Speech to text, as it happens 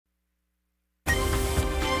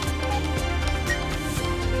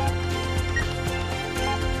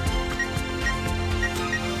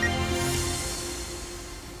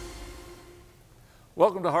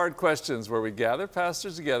Welcome to Hard Questions, where we gather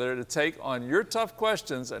pastors together to take on your tough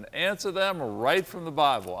questions and answer them right from the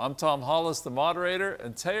Bible. I'm Tom Hollis, the moderator,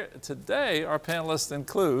 and today our panelists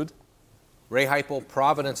include Ray Heipel,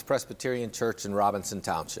 Providence Presbyterian Church in Robinson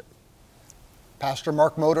Township. Pastor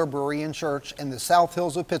Mark Motor, Berean Church in the South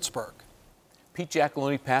Hills of Pittsburgh. Pete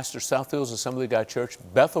Giacalone, pastor, South Hills Assembly of God Church,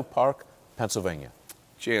 Bethel Park, Pennsylvania.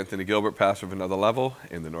 J. Anthony Gilbert, pastor of Another Level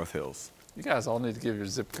in the North Hills. You guys all need to give your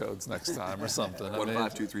zip codes next time or something.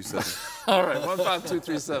 15237. All right,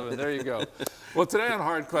 15237. There you go. Well, today on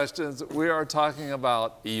Hard Questions, we are talking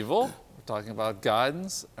about evil, we're talking about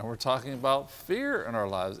guidance, and we're talking about fear in our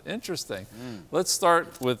lives. Interesting. Let's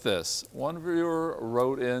start with this. One viewer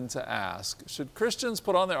wrote in to ask, should Christians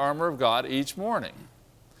put on the armor of God each morning?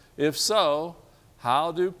 If so,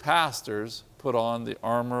 how do pastors put on the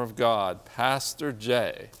armor of God? Pastor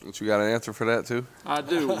Jay. Don't you got an answer for that too? I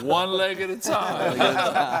do, one leg at a time.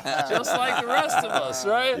 Just like the rest of us,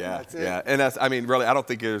 right? Yeah, yeah. And that's, I mean, really, I don't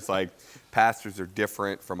think it's like pastors are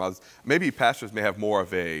different from others. Maybe pastors may have more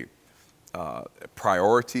of a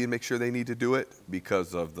priority and make sure they need to do it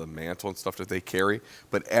because of the mantle and stuff that they carry,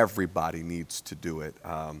 but everybody needs to do it.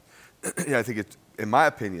 Yeah, I think it's, in my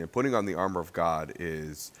opinion, putting on the armor of God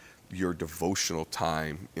is your devotional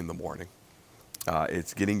time in the morning.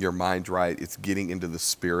 It's getting your mind right. It's getting into the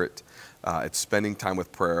Spirit. It's spending time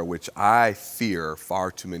with prayer, which I fear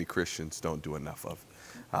far too many Christians don't do enough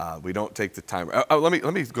of. We don't take the time. Let me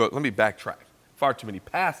backtrack. Far too many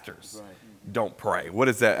pastors don't pray. What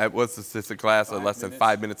is that? What's the statistic class? Less than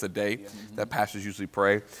 5 minutes a day that pastors usually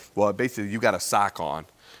pray. Well, basically, you got a sock on.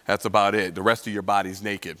 That's about it. The rest of your body's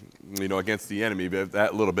naked, you know, against the enemy. But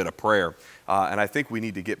that little bit of prayer, and I think we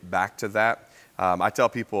need to get back to that. I tell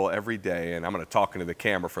people every day, and I'm going to talk into the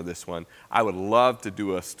camera for this one, I would love to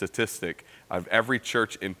do a statistic of every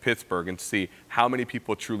church in Pittsburgh and see how many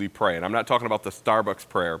people truly pray. And I'm not talking about the Starbucks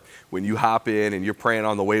prayer when you hop in and you're praying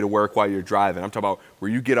on the way to work while you're driving. I'm talking about where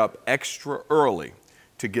you get up extra early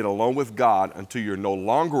to get alone with God until you're no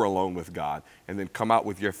longer alone with God, and then come out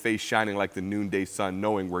with your face shining like the noonday sun,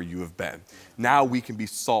 knowing where you have been. Now we can be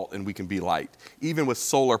salt and we can be light. Even with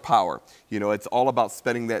solar power, you know, it's all about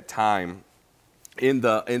spending that time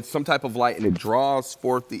in some type of light, and it draws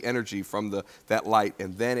forth the energy from that light,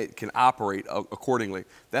 and then it can operate accordingly.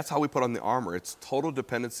 That's how we put on the armor. It's total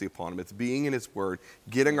dependency upon Him. It's being in His Word,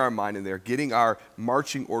 getting our mind in there, getting our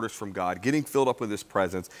marching orders from God, getting filled up with His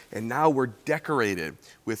presence, and now we're decorated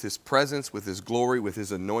with His presence, with His glory, with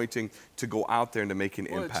His anointing to go out there and to make an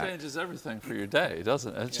impact. It changes everything for your day,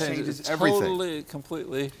 doesn't it? It changes everything. Totally,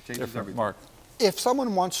 completely different. Mark. If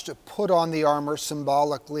someone wants to put on the armor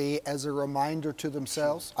symbolically as a reminder to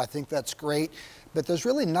themselves, I think that's great. But there's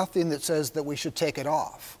really nothing that says that we should take it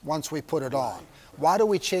off once we put it on. Why do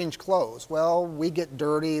we change clothes? Well, we get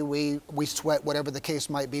dirty, we sweat, whatever the case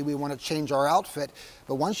might be. We want to change our outfit.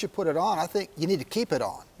 But once you put it on, I think you need to keep it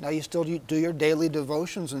on. Now, you still do your daily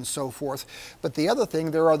devotions and so forth. But the other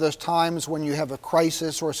thing, there are those times when you have a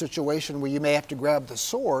crisis or a situation where you may have to grab the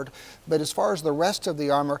sword. But as far as the rest of the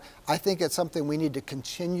armor, I think it's something we need to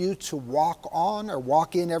continue to walk on or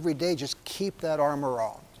walk in every day. Just keep that armor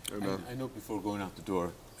on. I know before going out the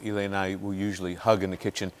door, Elaine and I will usually hug in the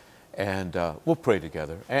kitchen, and we'll pray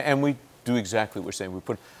together. And we do exactly what we're saying. We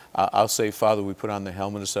put, I'll say, Father, we put on the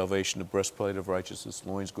helmet of salvation, the breastplate of righteousness,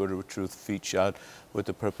 loins girded with truth, feet shod with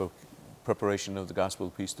the preparation of the gospel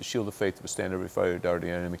of peace, the shield of faith to withstand every fiery dart of the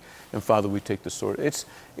enemy. And Father, we take the sword. It's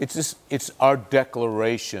our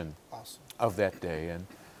declaration of that day.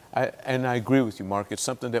 And I agree with you, Mark. It's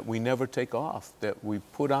something that we never take off, that we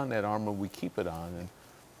put on that armor, we keep it on.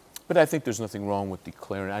 But I think there's nothing wrong with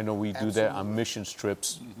declaring. I know we do that on missions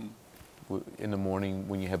trips in the morning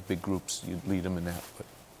when you have big groups. You lead them in that. But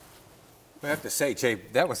I have to say, Jay,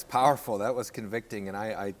 that was powerful. That was convicting, and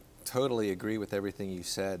I totally agree with everything you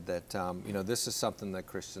said. That you know, this is something that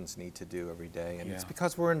Christians need to do every day, and it's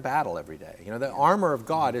because we're in battle every day. You know, the armor of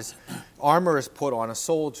God is put on a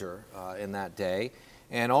soldier in that day.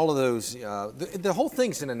 And all of those, the whole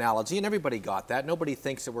thing's an analogy, and everybody got that. Nobody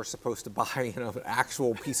thinks that we're supposed to buy, you know,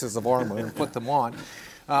 actual pieces of armor and put them on.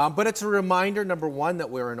 But it's a reminder, number one, that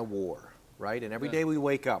we're in a war, right? And every day we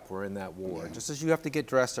wake up, we're in that war. Just as you have to get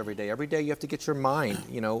dressed every day you have to get your mind,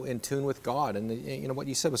 you know, in tune with God. And you know what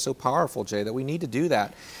you said was so powerful, Jay, that we need to do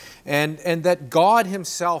that, and that God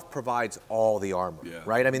Himself provides all the armor,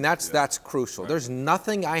 right? I mean, that's crucial. There's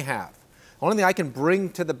nothing I have. Only thing I can bring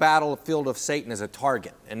to the battlefield of Satan is a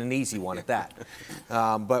target, and an easy one at that.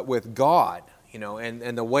 But with God, you know,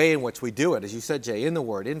 and the way in which we do it, as you said, Jay, in the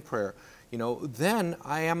Word, in prayer, you know, then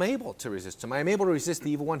I am able to resist him. I am able to resist the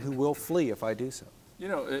evil one who will flee if I do so. You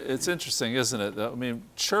know, it's interesting, isn't it? I mean,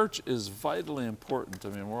 church is vitally important. I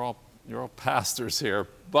mean, you're all pastors here,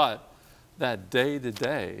 but that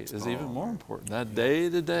day-to-day is even more important. That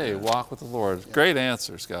day-to-day walk with the Lord. Great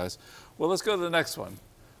answers, guys. Well, let's go to the next one.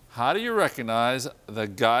 How do you recognize the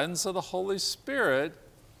guidance of the Holy Spirit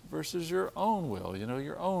versus your own will, you know,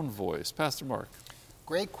 your own voice? Pastor Mark.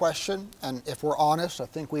 Great question, and if we're honest, I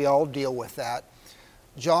think we all deal with that.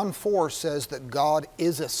 John 4 says that God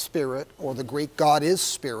is a spirit, or the Greek God is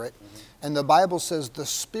spirit, and the Bible says the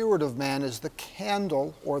spirit of man is the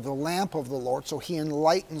candle or the lamp of the Lord, so he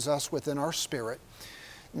enlightens us within our spirit.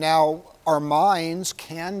 Now, our minds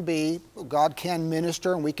can be, God can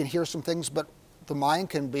minister and we can hear some things, but the mind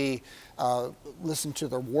can be listen to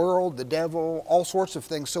the world, the devil, all sorts of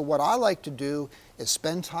things. So what I like to do is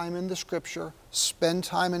spend time in the Scripture, spend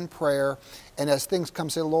time in prayer, and as things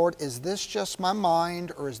come, say, Lord, is this just my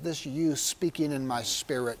mind or is this you speaking in my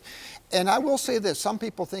spirit? And I will say this, some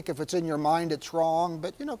people think if it's in your mind it's wrong,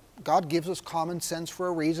 but you know, God gives us common sense for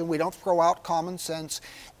a reason. We don't throw out common sense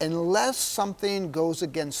unless something goes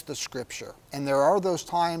against the Scripture. And there are those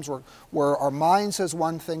times where our mind says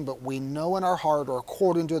one thing, but we know in our heart or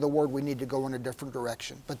according to the Word we need to go in a different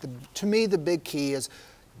direction. But to me the big key is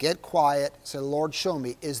get quiet, say, Lord, show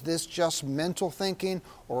me, is this just mental thinking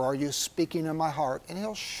or are you speaking in my heart? And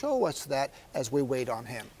He'll show us that as we wait on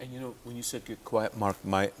Him. And you know, when you said get quiet, Mark,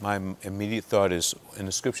 my immediate thought is, in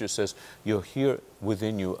the Scripture it says, you'll hear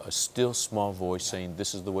within you a still small voice saying,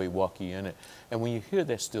 this is the way, walk ye in it. And when you hear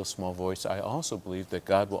that still small voice, I also believe that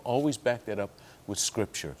God will always back that up with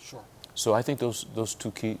Scripture. Sure. So I think those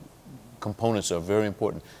two key components are very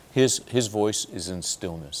important. His voice is in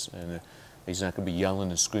stillness, and He's not going to be yelling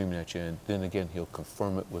and screaming at you, and then again, He'll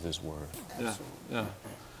confirm it with His Word. Yeah, yeah.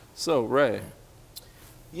 So, Ray.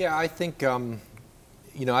 Yeah, I think,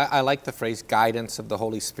 you know, I like the phrase guidance of the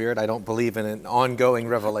Holy Spirit. I don't believe in an ongoing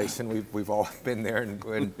revelation. We've all been there and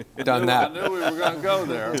done that. I knew we were going to go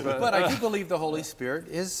there. But I do believe the Holy Spirit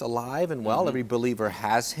is alive and well. Every believer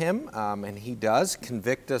has Him, and He does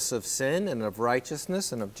convict us of sin and of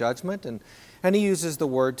righteousness and of judgment, and He uses the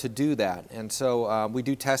Word to do that. And so we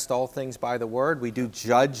do test all things by the Word. We do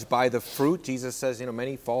judge by the fruit. Jesus says, you know,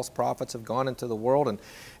 many false prophets have gone into the world,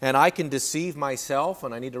 and I can deceive myself,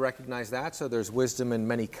 and I need to recognize that, so there's wisdom in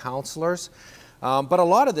many counselors. But a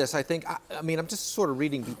lot of this, I think, I mean, I'm just sort of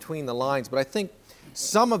reading between the lines, but I think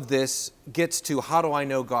some of this gets to how do I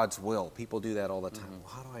know God's will? People do that all the time.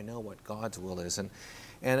 Well, how do I know what God's will is? And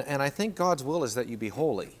I think God's will is that you be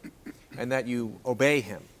holy and that you obey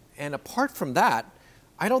Him. And apart from that,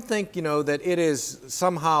 I don't think, you know, that it is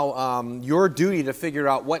somehow your duty to figure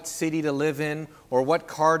out what city to live in or what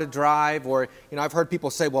car to drive. Or, you know, I've heard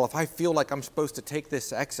people say, well, if I feel like I'm supposed to take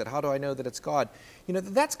this exit, how do I know that it's God? You know,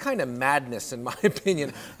 that's kind of madness in my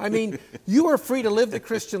opinion. I mean, you are free to live the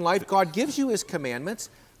Christian life. God gives you His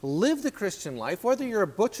commandments. Live the Christian life. Whether you're a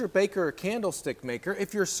butcher, baker, or candlestick maker,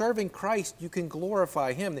 if you're serving Christ, you can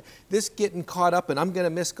glorify Him. This getting caught up in, I'm going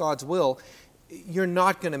to miss God's will, you're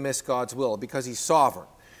not going to miss God's will because He's sovereign.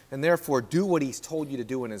 And therefore, do what He's told you to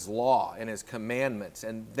do in His law and His commandments,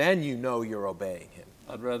 and then you know you're obeying Him.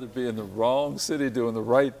 I'd rather be in the wrong city doing the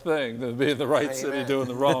right thing than be in the right city doing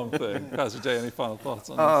the wrong thing. Pastor Jay, any final thoughts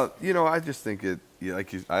on this? You know, I just think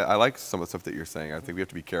I like some of the stuff that you're saying. I think we have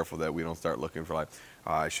to be careful that we don't start looking for like,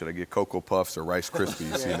 should I get Cocoa Puffs or Rice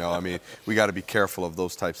Krispies? You know, I mean, we got to be careful of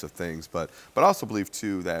those types of things. But I also believe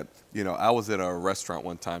too that, you know, I was at a restaurant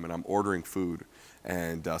one time and I'm ordering food,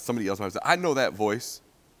 and somebody else might say, I know that voice,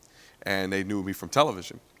 and they knew me from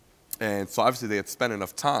television, and so obviously they had spent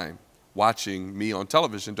enough time watching me on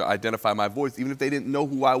television to identify my voice, even if they didn't know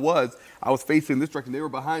who I was facing this direction, they were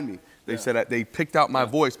behind me. They said they picked out my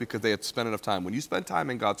voice because they had spent enough time. When you spend time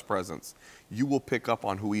in God's presence, you will pick up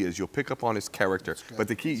on who He is. You'll pick up on His character. But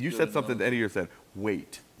the key, you said something at the end of your said,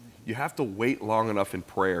 wait. You have to wait long enough in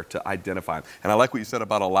prayer to identify Him. And I like what you said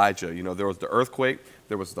about Elijah. You know, there was the earthquake,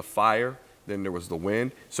 there was the fire, then there was the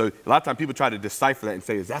wind. So a lot of times people try to decipher that and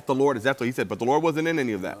say, is that the Lord? Is that the Lord? He said, but the Lord wasn't in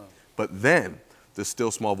any of that. But then the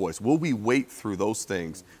still small voice. Will we wait through those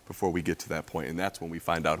things before we get to that point? And that's when we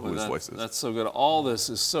find out who His voice is. That's so good. All this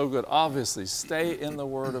is so good. Obviously, stay in the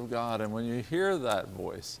Word of God. And when you hear that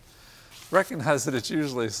voice, recognize that it's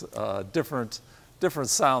usually a different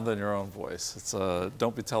sound than your own voice. It's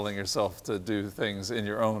don't be telling yourself to do things in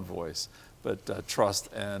your own voice, but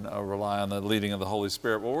trust and rely on the leading of the Holy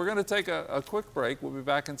Spirit. Well, we're going to take a quick break. We'll be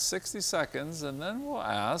back in 60 seconds, and then we'll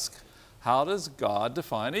ask, how does God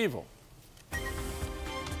define evil?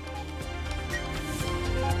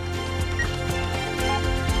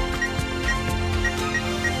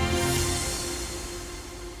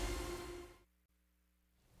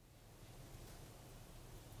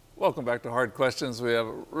 Welcome back to Hard Questions. We have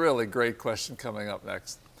a really great question coming up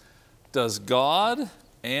next. Does God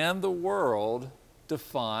and the world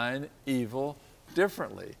define evil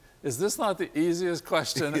differently? Is this not the easiest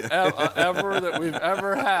question ever that we've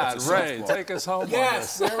ever had? Ray, take us home on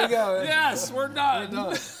this. There we go. Yes, we're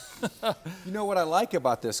done. You know what I like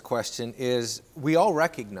about this question is we all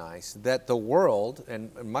recognize that the world,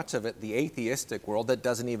 and much of it the atheistic world that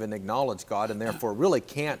doesn't even acknowledge God and therefore really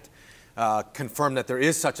can't confirm that there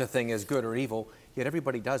is such a thing as good or evil, yet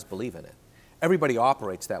everybody does believe in it. Everybody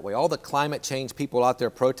operates that way. All the climate change people out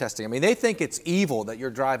there protesting, I mean, they think it's evil that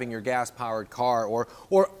you're driving your gas-powered car or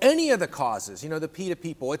any of the causes, you know, the PETA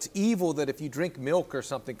people. It's evil that if you drink milk or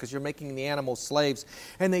something because you're making the animals slaves,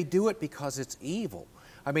 and they do it because it's evil.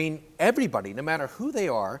 I mean, everybody, no matter who they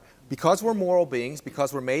are, because we're moral beings,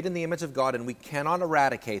 because we're made in the image of God and we cannot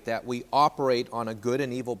eradicate that, we operate on a good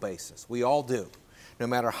and evil basis. We all do, no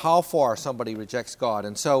matter how far somebody rejects God.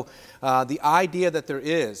 And so the idea that there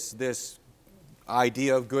is this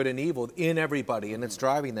idea of good and evil in everybody and it's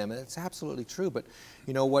driving them, and it's absolutely true. But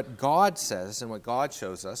you know what God says and what God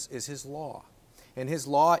shows us is His law. And His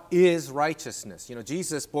law is righteousness. You know,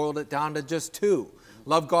 Jesus boiled it down to just two.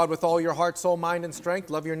 Love God with all your heart, soul, mind, and strength.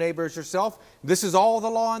 Love your neighbor as yourself. This is all the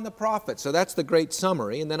law and the prophets. So that's the great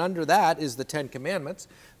summary. And then under that is the 10 Commandments.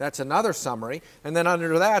 That's another summary. And then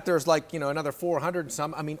under that there's like, you know, another 400 and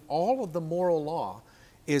some. I mean, all of the moral law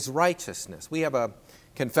is righteousness. We have a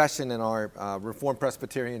confession in our Reformed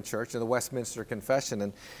Presbyterian Church, in the Westminster Confession,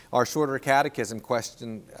 and our shorter catechism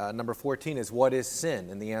question number 14 is, what is sin?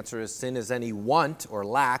 And the answer is, sin is any want or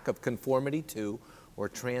lack of conformity to or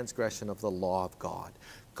transgression of the law of God.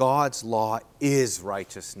 God's law is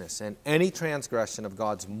righteousness, and any transgression of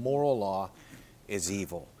God's moral law is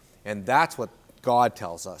evil. And that's what God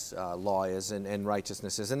tells us law is and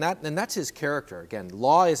righteousness is. And that's His character. Again,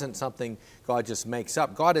 law isn't something God just makes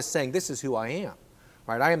up. God is saying, this is who I am.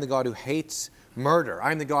 Right? I am the God who hates murder.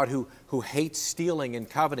 I am the God who hates stealing and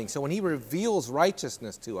coveting. So when He reveals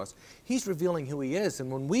righteousness to us, He's revealing who He is.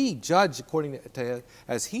 And when we judge according to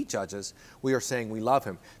as He judges, we are saying we love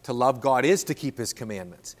Him. To love God is to keep His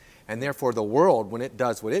commandments. And therefore the world, when it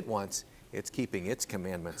does what it wants, it's keeping its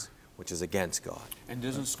commandments, which is against God. And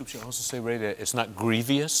doesn't Scripture also say, Ray, that it's not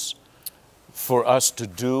grievous for us to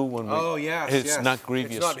do when we... Oh, yes, It's not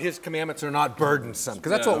grievous. It's not, His commandments are not burdensome, because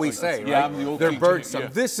that's what we say, yeah, right? I'm the old They're King burdensome.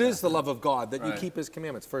 James, yeah. This is the love of God, that you keep His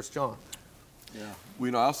commandments, 1 John. Yeah. Well,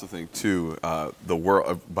 you know, I also think, too, the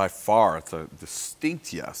world, by far, it's a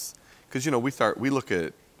distinct yes. Because, you know, we look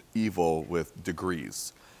at evil with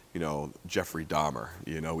degrees. You know, Jeffrey Dahmer,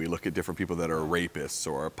 you know, we look at different people that are rapists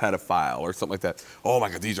or a pedophile or something like that. Oh my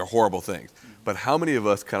God, these are horrible things. But how many of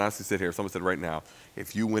us can honestly sit here, someone said right now,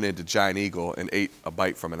 if you went into Giant Eagle and ate a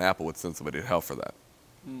bite from an apple, would send somebody to hell for that?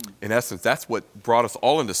 In essence, that's what brought us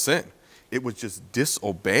all into sin. It was just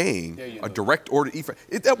disobeying a direct order to eat.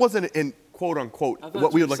 That wasn't in quote unquote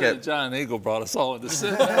what we would look at. Giant Eagle brought us all into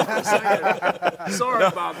sin. Sorry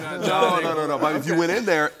about that, John. No. But if you went in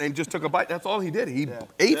there and just took a bite, that's all he did. He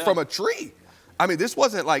ate from a tree. I mean, this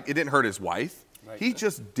wasn't like it didn't hurt his wife. Right. He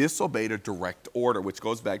just disobeyed a direct order, which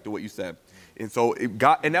goes back to what you said. And so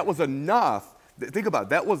and that was enough. Think about it,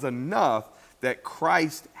 that was enough that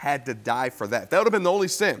Christ had to die for that. That would have been the only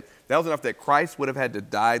sin. That was enough that Christ would have had to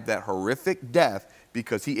die that horrific death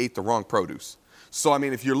because He ate the wrong produce. So, I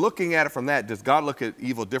mean, if you're looking at it from that, does God look at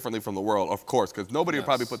evil differently from the world? Of course, because nobody would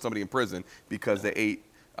probably put somebody in prison because they ate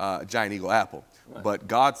Giant Eagle apple. Right. But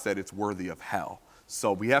God said it's worthy of hell.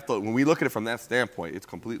 So we have to, when we look at it from that standpoint, it's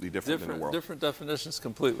completely different than the world. Different definitions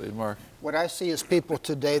completely, Mark. What I see is people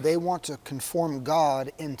today, they want to conform God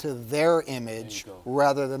into their image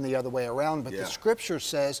rather than the other way around. But the Scripture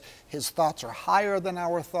says His thoughts are higher than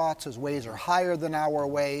our thoughts, His ways are higher than our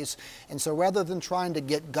ways. And so rather than trying to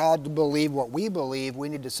get God to believe what we believe, we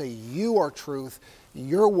need to say, you are truth.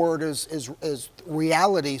 Your word is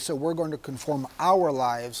reality, so we're going to conform our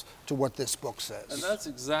lives to what this book says. And that's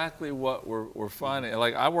exactly what we're finding.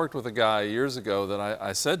 Like, I worked with a guy years ago that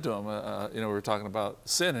I said to him, you know, we were talking about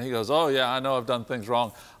sin, and he goes, oh yeah, I know I've done things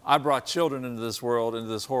wrong. I brought children into this world, into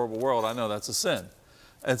this horrible world. I know that's a sin.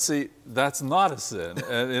 And see, that's not a sin.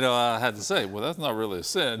 And, you know, I had to say, well, that's not really a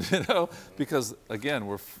sin, you know, because, again,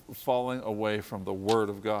 we're falling away from the Word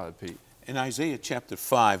of God, Pete. In Isaiah chapter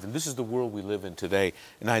 5, and this is the world we live in today,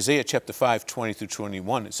 in Isaiah chapter 5, 20 through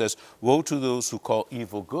 21, it says, woe to those who call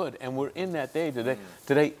evil good. And we're in that day today.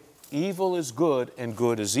 Today, evil is good and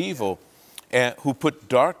good is evil, who put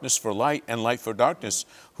darkness for light and light for darkness,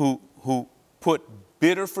 who put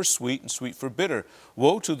bitter for sweet and sweet for bitter.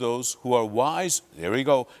 Woe to those who are wise, there we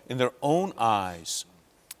go, in their own eyes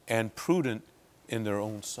and prudent in their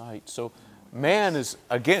own sight. So Man is,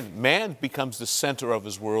 again, man becomes the center of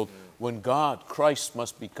his world when God, Christ,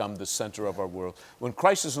 must become the center of our world. When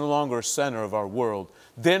Christ is no longer a center of our world,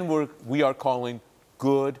 then we are calling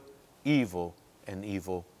good evil and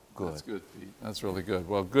evil good. That's good, Pete. That's really good.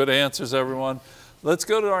 Well, good answers, everyone. Let's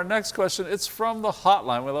go to our next question. It's from the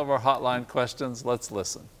hotline. We love our hotline questions. Let's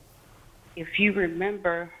listen. If you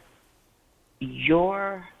remember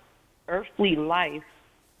your earthly life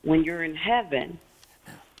when you're in heaven,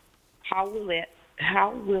 how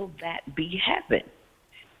will that be heaven?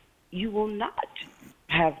 You will not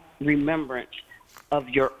have remembrance of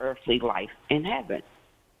your earthly life in heaven.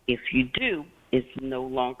 If you do, it's no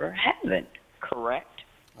longer heaven, correct?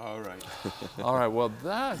 All right. All right, well,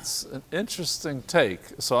 that's an interesting take.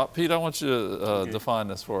 So, Pete, I want you to define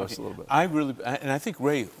this for us a little bit. I think,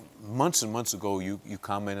 Ray, months and months ago, you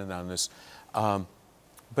commented on this.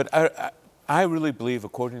 But I really believe,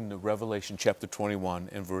 according to Revelation chapter 21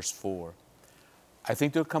 and verse 4, I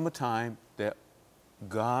think there'll come a time that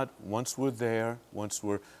God, once we're there, once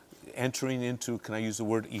we're entering into, can I use the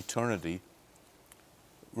word eternity,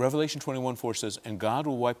 Revelation 21:4 says, and God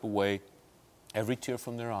will wipe away every tear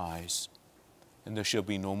from their eyes, and there shall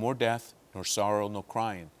be no more death, nor sorrow, nor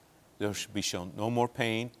crying. There shall be shown no more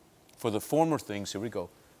pain, for the former things, here we go,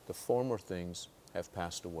 the former things have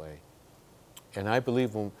passed away. And I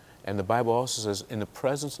believe, and the Bible also says, in the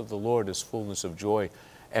presence of the Lord is fullness of joy.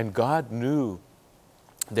 And God knew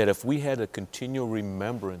that if we had a continual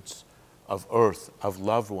remembrance of earth, of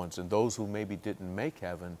loved ones, and those who maybe didn't make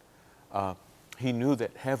heaven, he knew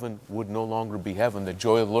that heaven would no longer be heaven, the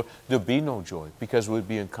joy of the Lord. There'd be no joy because we'd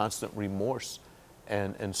be in constant remorse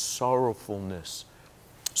and sorrowfulness.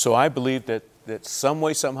 So I believe that some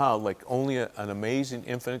way, somehow, like only an amazing,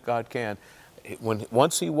 infinite God can,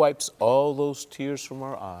 once he wipes all those tears from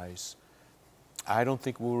our eyes, I don't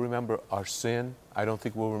think we'll remember our sin. I don't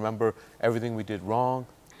think we'll remember everything we did wrong.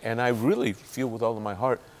 And I really feel with all of my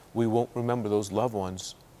heart, we won't remember those loved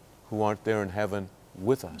ones who aren't there in heaven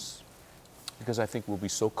with us. Because I think we'll be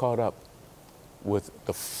so caught up with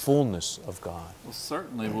the fullness of God. Well,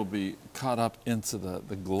 certainly we'll be caught up into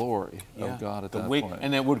the glory of God at that point.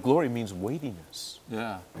 And that word glory means weightiness.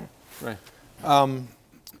 Yeah, right.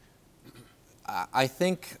 I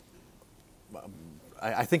think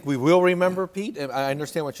we will remember, Pete. I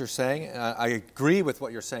understand what you're saying. I agree with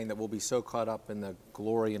what you're saying, that we'll be so caught up in the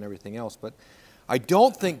glory and everything else. But I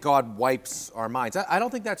don't think God wipes our minds. I don't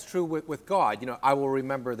think that's true with God. You know, I will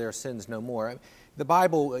remember their sins no more. The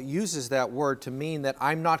Bible uses that word to mean that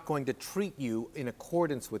I'm not going to treat you in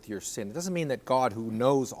accordance with your sin. It doesn't mean that God, who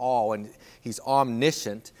knows all and he's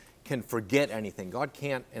omniscient, can forget anything. God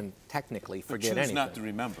can't, and technically, forget anything. Not to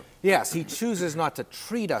remember. Yes, he chooses not to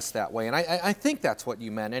treat us that way. And I think that's what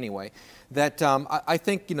you meant anyway. That I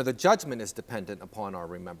think, you know, the judgment is dependent upon our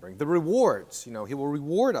remembering. The rewards, you know, he will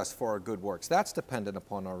reward us for our good works. That's dependent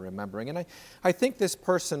upon our remembering. And I think this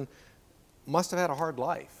person must have had a hard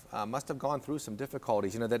life, must have gone through some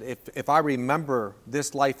difficulties. You know, that if I remember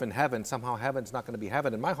this life in heaven, somehow heaven's not going to be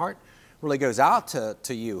heaven. And my heart really goes out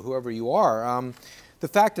to you, whoever you are. The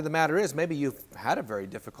fact of the matter is, maybe you've had a very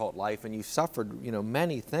difficult life and you've suffered, you know,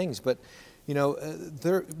 many things. But, you know,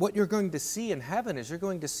 what you're going to see in heaven is you're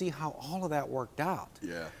going to see how all of that worked out.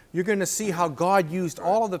 Yeah. You're going to see how God used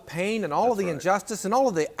all of the pain and all of the injustice and all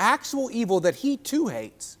of the actual evil that he too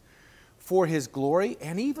hates for his glory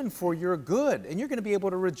and even for your good. And you're going to be able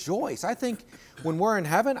to rejoice. I think when we're in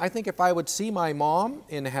heaven, I think if I would see my mom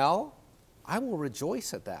in hell, I will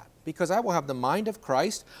rejoice at that, because I will have the mind of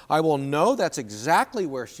Christ. I will know that's exactly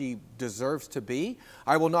where she deserves to be.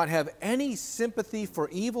 I will not have any sympathy for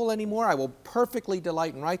evil anymore. I will perfectly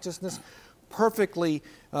delight in righteousness, perfectly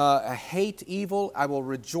hate evil. I will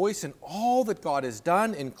rejoice in all that God has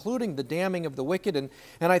done, including the damning of the wicked. And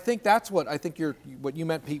I think that's what what you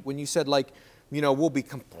meant, Pete, when you said, like, you know, we'll be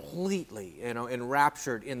completely, you know,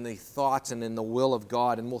 enraptured in the thoughts and in the will of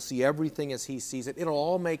God, and we'll see everything as he sees it. It'll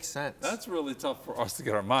all make sense. That's really tough for us to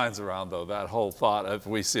get our minds around, though, that whole thought, if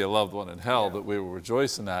we see a loved one in hell, that we will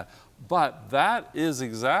rejoice in that. But that is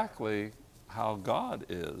exactly how God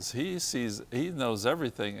is. He sees, he knows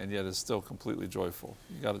everything, and yet is still completely joyful.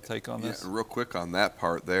 You got a take on this? Yeah, real quick on that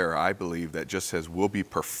part there, I believe that just as we'll be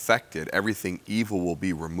perfected, everything evil will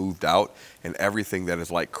be removed out, and everything that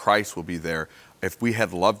is like Christ will be there. If we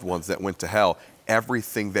had loved ones that went to hell,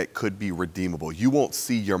 everything that could be redeemable. You won't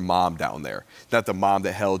see your mom down there. Not the mom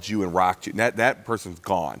that held you and rocked you. That person's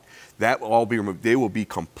gone. That will all be removed. They will be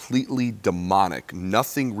completely demonic.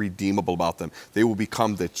 Nothing redeemable about them. They will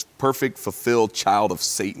become the perfect, fulfilled child of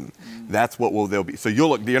Satan. That's what they'll be. So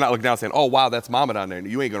you're not looking down saying, oh, wow, that's mama down there.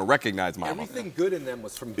 You ain't going to recognize mama. Everything good in them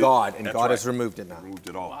was from God, and God has removed it now. Removed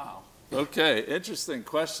it all. Wow. Okay, interesting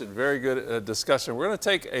question. Very good discussion. We're going to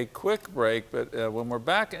take a quick break, but when we're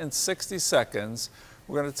back in 60 seconds,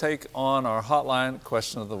 we're going to take on our hotline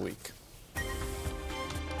question of the week.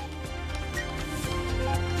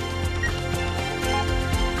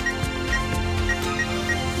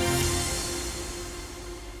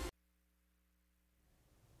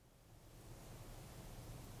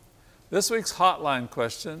 This week's hotline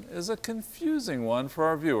question is a confusing one for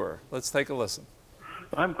our viewer. Let's take a listen.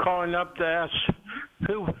 I'm calling up to ask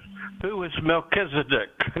who is Melchizedek?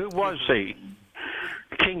 Who was he?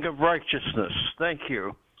 King of righteousness. Thank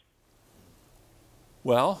you.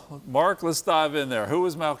 Well, Mark, let's dive in there. Who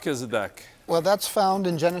was Melchizedek? Well, that's found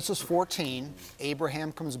in Genesis 14.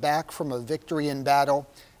 Abraham comes back from a victory in battle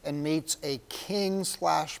and meets a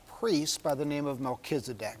king/priest by the name of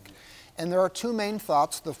Melchizedek. And there are two main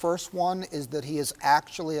thoughts. The first one is that he is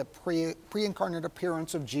actually a pre-incarnate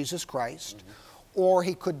appearance of Jesus Christ, or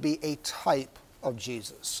he could be a type of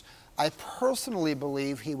Jesus. I personally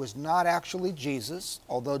believe he was not actually Jesus,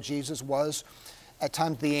 although Jesus was at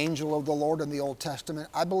times the angel of the Lord in the Old Testament.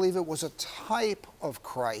 I believe it was a type of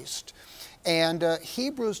Christ. And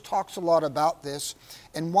Hebrews talks a lot about this.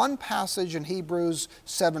 And one passage in Hebrews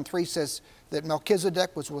 7:3 says that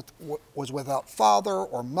Melchizedek was without father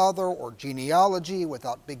or mother or genealogy,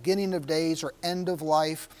 without beginning of days or end of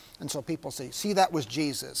life. And so people say, see, that was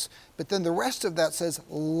Jesus. But then the rest of that says,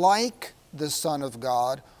 like the Son of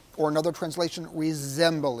God, or another translation,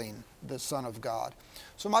 resembling the Son of God.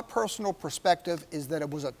 So my personal perspective is that it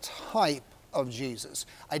was a type of Jesus.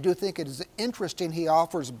 I do think it is interesting he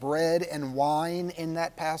offers bread and wine in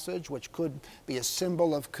that passage, which could be a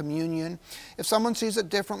symbol of communion. If someone sees it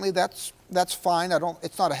differently, that's fine.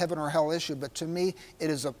 It's not a heaven or hell issue, but to me, it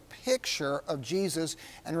is a picture of Jesus.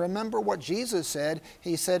 And remember what Jesus said.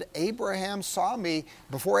 He said, Abraham saw me.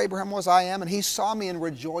 Before Abraham was, I am, and he saw me and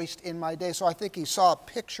rejoiced in my day. So I think he saw a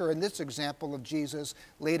picture in this example of Jesus.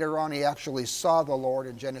 Later on, he actually saw the Lord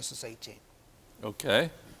in Genesis 18. Okay.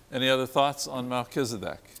 Any other thoughts on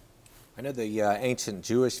Melchizedek? I know the ancient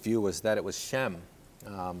Jewish view was that it was Shem,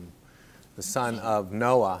 the son of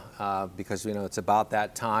Noah, because it's about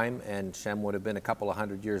that time, and Shem would have been a couple of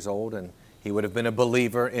hundred years old, and he would have been a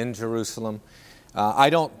believer in Jerusalem. I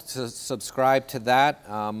don't subscribe to that.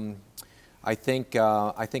 I think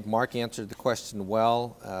Mark answered the question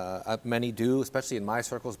well. Many do, especially in my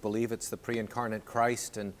circles, believe it's the pre-incarnate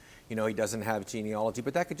Christ, and he doesn't have genealogy,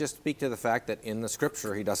 but that could just speak to the fact that in the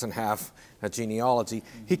Scripture he doesn't have a genealogy.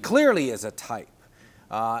 He clearly is a type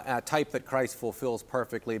that Christ fulfills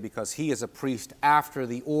perfectly, because he is a priest after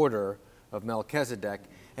the order of Melchizedek.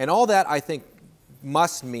 And all that, I think,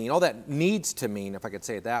 must mean, all that needs to mean, if I could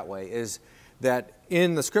say it that way, is that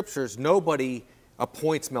in the Scriptures nobody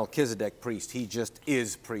appoints Melchizedek priest. He just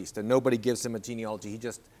is priest, and nobody gives him a genealogy. He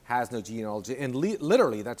just has no genealogy. And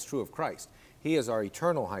literally that's true of Christ. He is our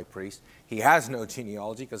eternal high priest. He has no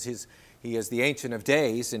genealogy because he is the Ancient of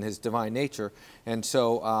Days in his divine nature. And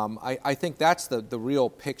so I think that's the real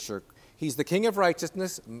picture. He's the King of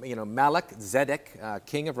righteousness, Melchizedek,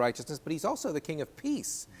 King of righteousness, but he's also the King of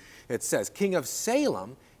peace. It says King of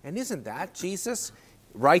Salem, and isn't that Jesus?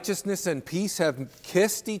 Righteousness and peace have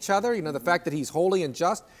kissed each other. The fact that he's holy and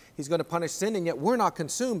just, he's going to punish sin, and yet we're not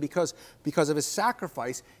consumed because of his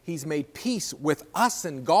sacrifice. He's made peace with us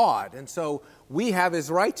and God, and so we have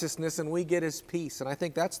his righteousness and we get his peace. And I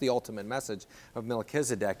think that's the ultimate message of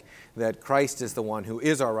Melchizedek, that Christ is the one who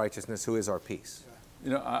is our righteousness, who is our peace.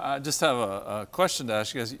 I just have a question to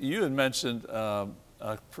ask you guys. You had mentioned a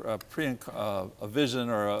vision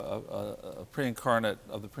or a pre-incarnate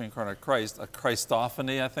of the pre-incarnate Christ, a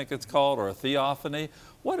Christophany, I think it's called, or a theophany.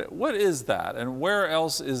 What is that, and where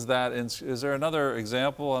else is that? Is there another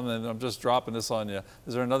example? I mean, I'm just dropping this on you.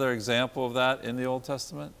 Is there another example of that in the Old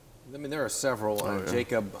Testament? I mean, there are several.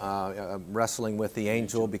 Jacob wrestling with the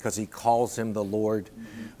angel because he calls him the Lord.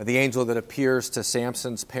 The angel that appears to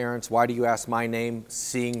Samson's parents, why do you ask my name,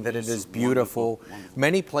 seeing that it is beautiful?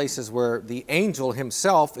 Many places where the angel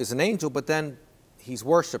himself is an angel, but then he's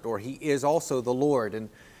worshipped, or he is also the Lord.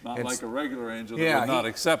 Not like a regular angel that would not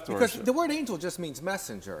accept worship. Because the word angel just means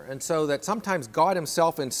messenger, and so that sometimes God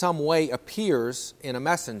himself in some way appears in a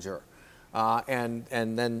messenger. And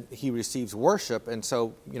then he receives worship, and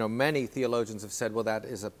so many theologians have said, well, that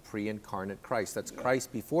is a pre-incarnate Christ. That's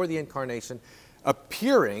Christ before the incarnation,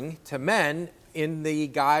 appearing to men in the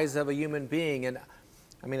guise of a human being, and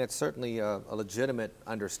I mean it's certainly a legitimate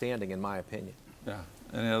understanding, in my opinion. Yeah.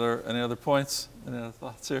 Any other points? Any other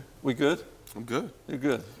thoughts here? We good? I'm good. You're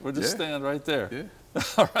good. We'll just stand right there. Yeah.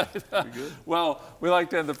 All right. Well, we like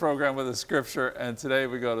to end the program with a scripture, and today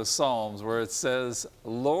we go to Psalms, where it says,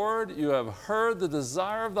 Lord, you have heard the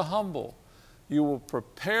desire of the humble. You will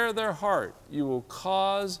prepare their heart. You will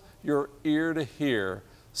cause your ear to hear.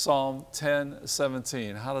 Psalm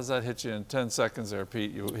 10:17. How does that hit you in 10 seconds there,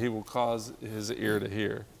 Pete? He will cause his ear to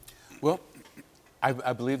hear. Well,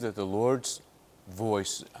 I believe that the Lord's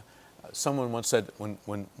voice, someone once said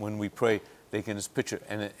when we pray, they can just picture,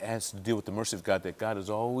 and it has to deal with the mercy of God, that God is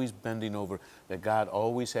always bending over, that God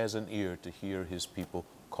always has an ear to hear his people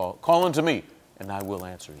call unto me, and I will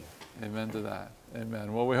answer you. Amen to that.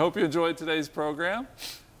 Amen. Well, we hope you enjoyed today's program.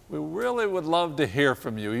 We really would love to hear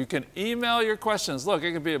from you. You can email your questions. Look,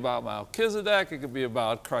 it could be about Melchizedek, it could be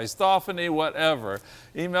about Christophany, whatever.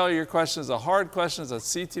 Email your questions at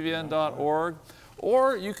hardquestions@ctvn.org.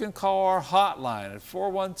 Or you can call our hotline at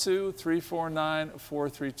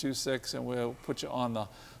 412-349-4326, and we'll put you on the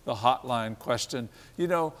hotline question. You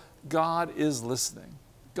know, God is listening.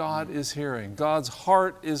 God is hearing. God's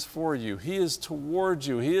heart is for you. He is towards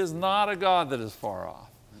you. He is not a God that is far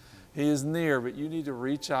off. He is near, but you need to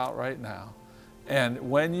reach out right now.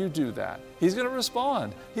 And when you do that, he's going to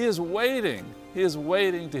respond. He is waiting. He is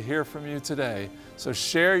waiting to hear from you today. So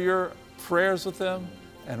share your prayers with him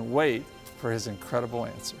and wait for his incredible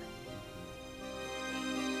answer.